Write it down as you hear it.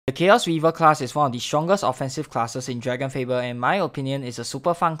The Chaosweaver class is one of the strongest offensive classes in DragonFable and in my opinion is a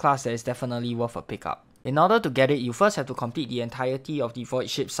super fun class that is definitely worth a pickup. In order to get it, you first have to complete the entirety of the Void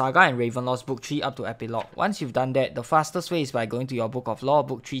Ship Saga and Ravenlord's Book 3 up to Epilogue. Once you've done that, the fastest way is by going to your Book of Lore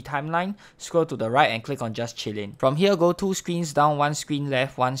Book 3 timeline, scroll to the right and click on Just Chillin'. From here, go 2 screens down, 1 screen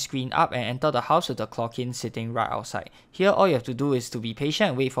left, 1 screen up and enter the house with the clock-in sitting right outside. Here, all you have to do is to be patient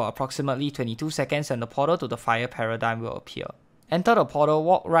and wait for approximately 22 seconds and the portal to the Fire Paradigm will appear. Enter the portal,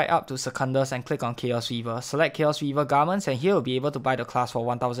 walk right up to Secundus and click on Chaosweaver. Select Chaosweaver Garments and here you'll be able to buy the class for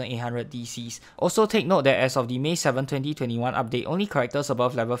 1800 DCs. Also take note that as of the May 7, 2021 update, only characters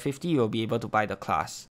above level 50 will be able to buy the class.